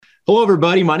Hello,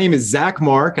 everybody. My name is Zach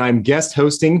Mark. I'm guest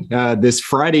hosting this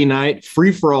Friday night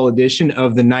free-for-all edition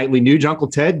of the Nightly Nuge. Uncle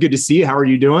Ted, good to see you. How are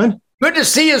you doing? Good to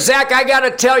see you, Zach. I got to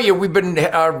tell you, we've been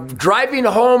driving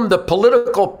home the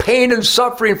political pain and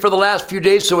suffering for the last few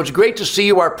days, so it's great to see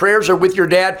you. Our prayers are with your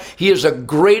dad. He is a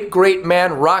great, great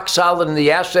man, rock solid in the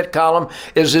asset column,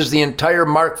 as is the entire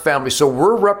Mark family. So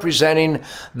we're representing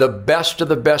the best of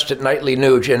the best at Nightly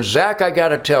Nuge. And Zach, I got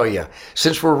to tell you,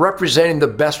 since we're representing the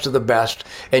best of the best,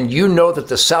 and you know that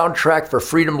the soundtrack for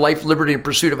freedom, life, liberty, and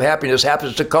pursuit of happiness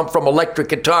happens to come from electric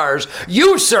guitars,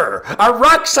 you, sir, are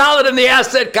rock solid in the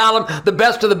asset column, the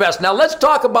best of the best. Now let's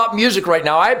talk about music right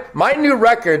now. My new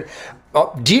record,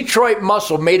 Detroit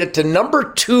Muscle, made it to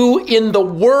number 2 in the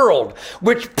world,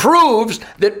 which proves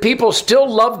that people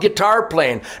still love guitar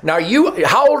playing. Now,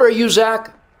 how old are you,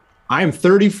 Zach? I am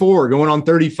 34, going on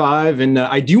 35, and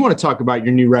I do want to talk about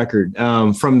your new record.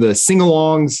 From the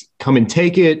sing-alongs, Come and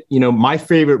Take It. You know, my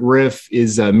favorite riff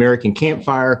is American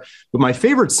Campfire, but my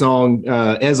favorite song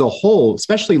as a whole,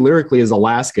 especially lyrically, is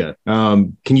Alaska.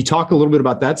 Can you talk a little bit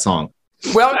about that song?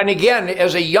 Well, and again,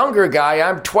 as a younger guy,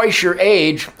 I'm twice your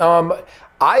age.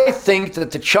 I think that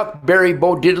the Chuck Berry,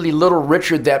 Bo Diddley, Little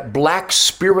Richard, that black,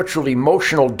 spiritual,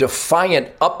 emotional, defiant,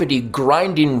 uppity,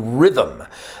 grinding rhythm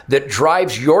that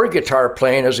drives your guitar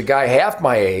playing as a guy half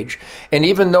my age. And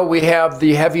even though we have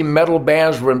the heavy metal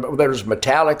bands, whether it's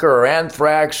Metallica or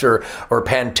Anthrax or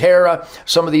Pantera,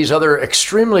 some of these other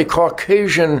extremely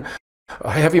Caucasian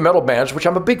heavy metal bands, which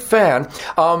I'm a big fan,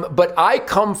 but I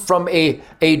come from a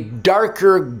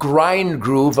darker grind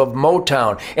groove of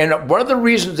Motown. And one of the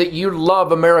reasons that you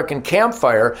love American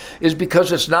Campfire is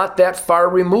because it's not that far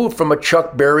removed from a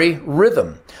Chuck Berry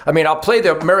rhythm. I mean, I'll play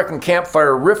the American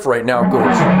Campfire riff right now. It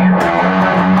goes.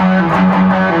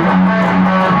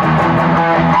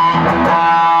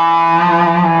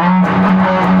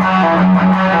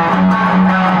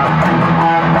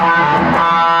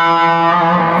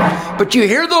 But you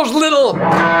hear those little,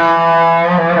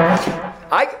 I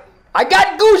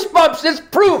got goosebumps, it's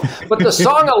proof. But the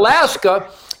song Alaska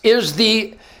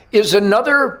is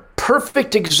another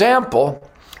perfect example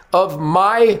of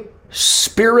my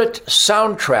spirit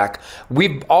soundtrack.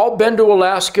 We've all been to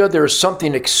Alaska. There's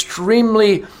something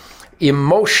extremely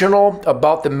emotional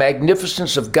about the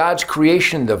magnificence of God's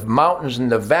creation, the mountains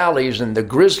and the valleys and the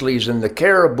grizzlies and the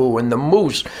caribou and the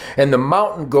moose and the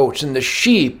mountain goats and the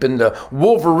sheep and the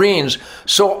wolverines.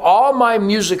 So all my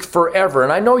music forever,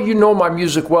 and I know you know my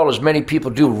music well, as many people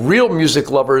do, real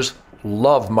music lovers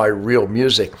love my real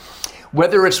music.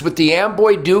 Whether it's with the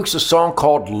Amboy Dukes, a song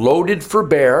called Loaded for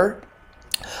Bear,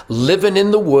 Living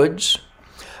in the Woods,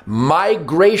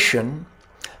 Migration,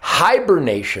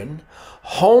 Hibernation,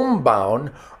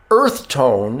 Homebound, Earth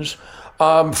Tones,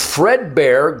 Fred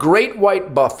Bear, Great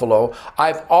White Buffalo.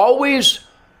 I've always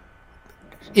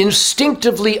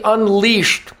instinctively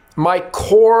unleashed my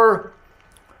core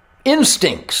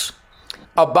instincts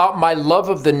about my love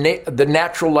of the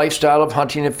natural lifestyle of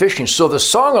hunting and fishing. So the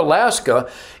song Alaska,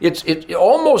 it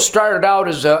almost started out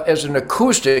as an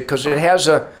acoustic because it has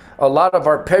a lot of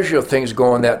arpeggio things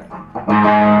going that.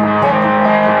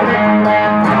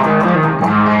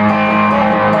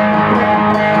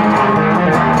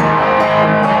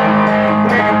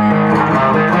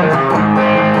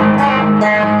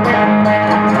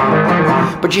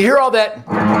 But you hear all that.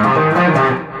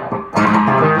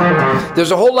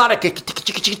 There's a whole lot of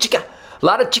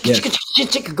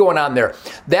chicka going on there.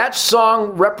 That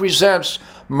song represents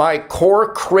my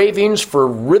core cravings for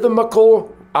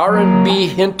rhythmical R&B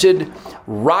hinted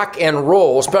rock and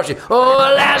roll, especially, oh,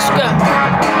 Alaska,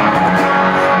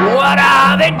 what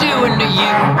are they doing to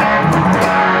you?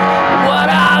 What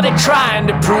are they trying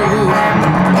to prove?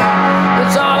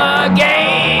 It's all a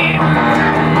game,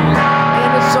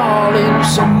 and it's all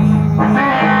insane.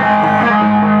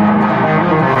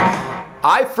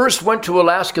 I first went to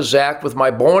Alaska, Zach, with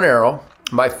my bow and arrow,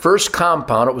 my first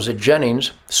compound. It was a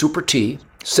Jennings Super T.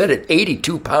 Set at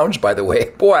 82 pounds, by the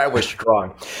way. Boy, I was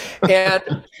strong.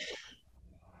 And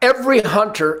every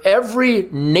hunter, every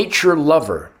nature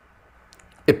lover,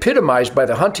 epitomized by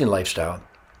the hunting lifestyle,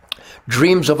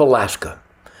 dreams of Alaska,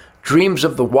 dreams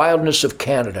of the wildness of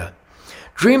Canada,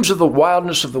 dreams of the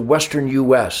wildness of the western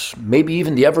U.S., maybe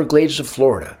even the Everglades of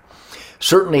Florida,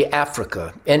 certainly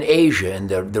Africa and Asia and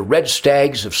the red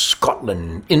stags of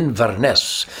Scotland,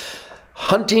 Inverness.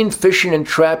 Hunting, fishing, and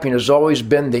trapping has always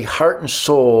been the heart and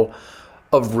soul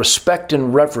of respect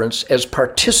and reverence as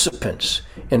participants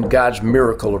in God's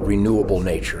miracle of renewable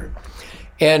nature.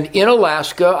 And in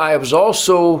Alaska, I was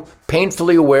also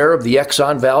painfully aware of the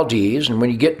Exxon Valdez, and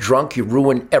when you get drunk, you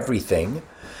ruin everything.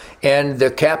 and the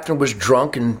captain was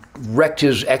drunk and wrecked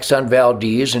his Exxon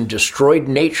Valdez and destroyed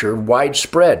nature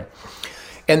widespread.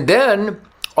 And then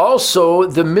also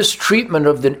the mistreatment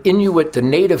of the Inuit, the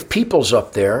native peoples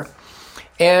up there,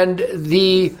 and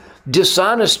the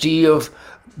dishonesty of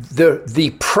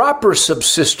the proper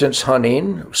subsistence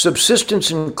hunting.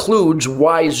 Subsistence includes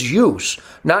wise use,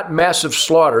 not massive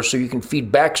slaughter so you can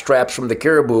feed backstraps from the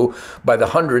caribou by the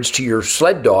hundreds to your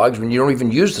sled dogs. When you don't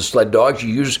even use the sled dogs,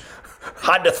 you use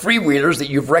Honda three-wheelers that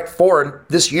you've wrecked 4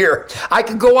 this year. I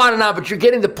could go on and on, but you're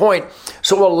getting the point.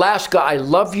 So Alaska, I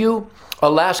love you.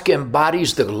 Alaska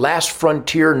embodies the last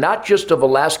frontier, not just of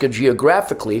Alaska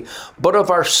geographically, but of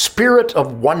our spirit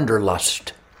of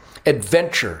wanderlust,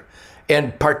 adventure,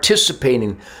 and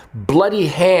participating, bloody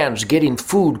hands getting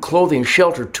food, clothing,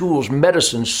 shelter, tools,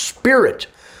 medicine, spirit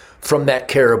from that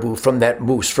caribou, from that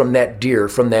moose, from that deer,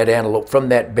 from that antelope, from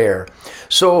that bear.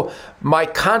 So my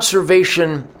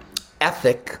conservation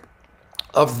ethic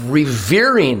of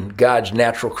revering God's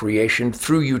natural creation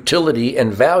through utility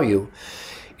and value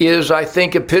is, I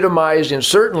think, epitomized in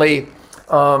certainly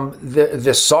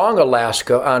the song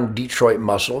Alaska on Detroit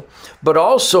Muscle, but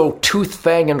also Tooth,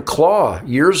 Fang, and Claw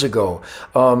years ago.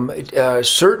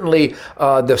 Certainly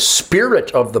the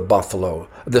spirit of the buffalo,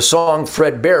 the song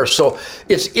Fred Bear. So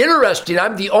it's interesting.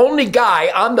 I'm the only guy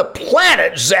on the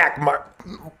planet, Zach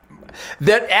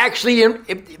that actually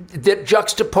that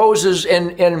juxtaposes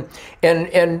and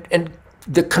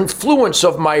the confluence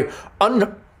of my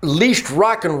unleashed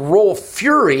rock and roll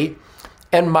fury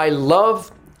and my love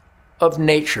of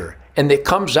nature, and it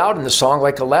comes out in the song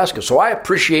like Alaska. So I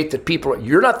appreciate that people.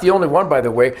 You're not the only one, by the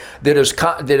way, that has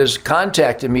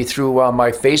contacted me through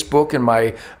my Facebook and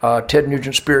my Ted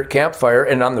Nugent Spirit Campfire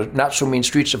and on the Not So Mean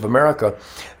Streets of America.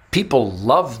 People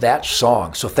love that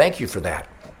song, so thank you for that.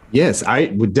 Yes, I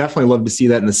would definitely love to see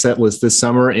that in the set list this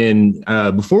summer. And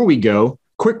before we go,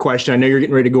 quick question. I know you're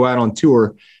getting ready to go out on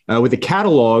tour with a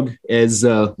catalog as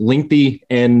lengthy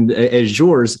and as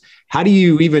yours. How do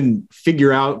you even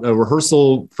figure out a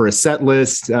rehearsal for a set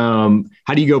list? How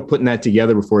do you go putting that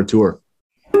together before a tour?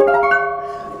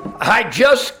 I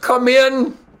just come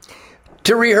in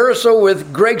to rehearsal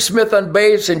with Greg Smith on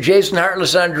bass and Jason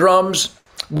Hartless on drums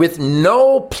with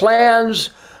no plans,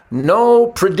 no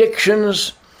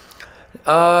predictions,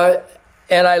 and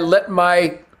I let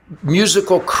my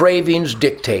musical cravings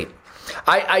dictate.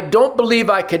 I don't believe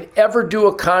I could ever do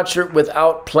a concert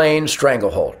without playing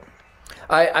Stranglehold.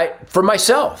 I for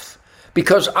myself,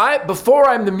 because before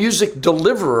I'm the music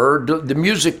deliverer, the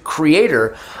music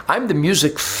creator, I'm the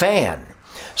music fan.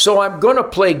 So I'm going to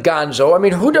play Gonzo. I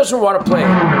mean, who doesn't want to play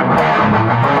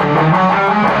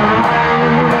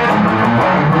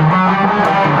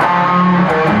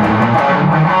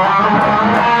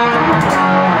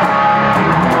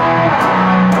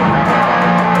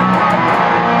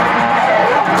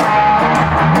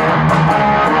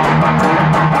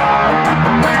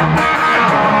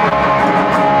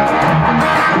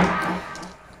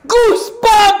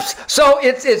So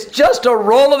it's just a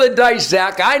roll of the dice,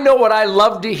 Zach. I know what I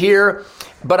love to hear,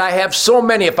 but I have so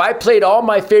many. If I played all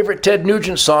my favorite Ted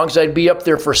Nugent songs, I'd be up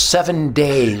there for 7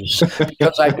 days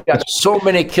because I've got so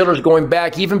many killers going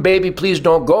back. Even Baby Please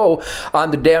Don't Go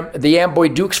on the Amboy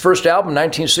Dukes' first album,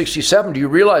 1967. Do you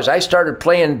realize I started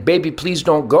playing Baby Please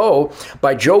Don't Go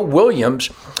by Joe Williams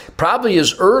probably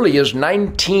as early as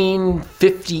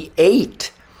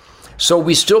 1958. So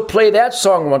we still play that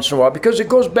song once in a while because it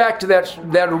goes back to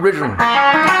that original.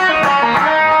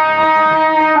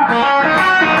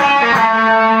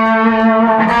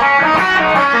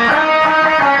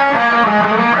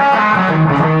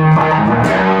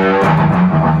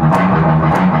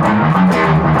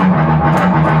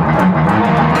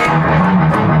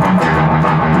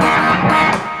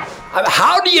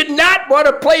 How do you not want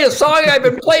to play a song I've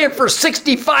been playing for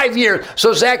 65 years?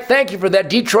 So, Zach, thank you for that.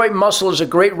 Detroit Muscle is a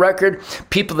great record.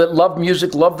 People that love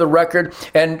music love the record.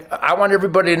 And I want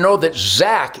everybody to know that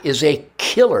Zach is a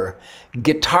killer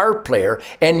guitar player.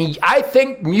 And I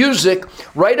think music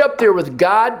right up there with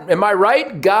God. Am I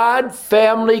right? God,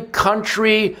 family,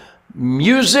 country,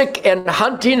 music, and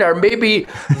hunting are maybe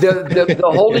the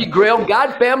holy grail.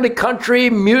 God, family, country,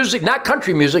 music, not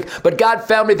country music, but God,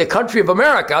 family, the country of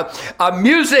America.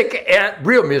 Music and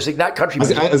real music, not country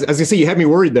music. As I say, you had me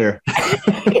worried there.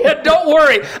 Yeah, don't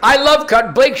worry. I love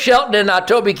Blake Shelton and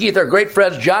Toby Keith are great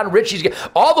friends. John Ritchie's,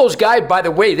 all those guys, by the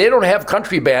way, they don't have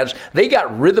country bands. They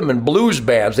got rhythm and blues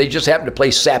bands. They just happen to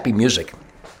play sappy music.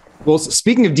 Well,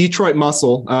 speaking of Detroit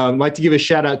Muscle, I'd like to give a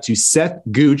shout out to Seth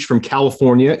Gooch from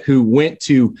California, who went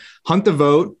to Hunt the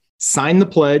Vote, sign the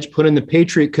pledge, put in the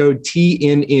Patriot code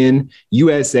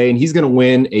TNNUSA, and he's going to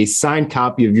win a signed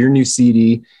copy of your new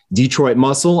CD, Detroit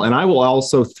Muscle. And I will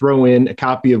also throw in a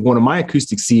copy of one of my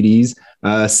acoustic CDs,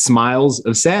 Smiles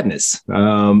of Sadness,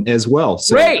 as well.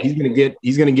 So Great. he's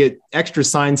going to get extra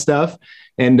signed stuff.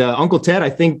 And Uncle Ted, I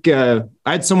think I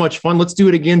had so much fun. Let's do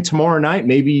it again tomorrow night.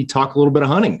 Maybe talk a little bit of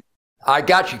hunting. I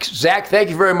got you. Zach, thank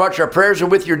you very much. Our prayers are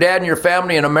with your dad and your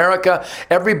family in America.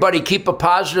 Everybody keep a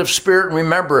positive spirit. And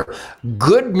remember,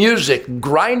 good music,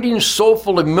 grinding,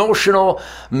 soulful, emotional,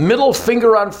 middle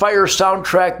finger on fire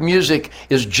soundtrack music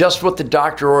is just what the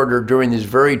doctor ordered during these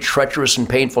very treacherous and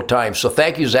painful times. So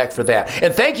thank you, Zach, for that.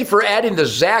 And thank you for adding the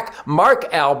Zach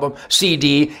Mark album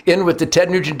CD in with the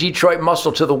Ted Nugent Detroit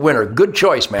Muscle to the winner. Good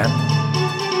choice, man.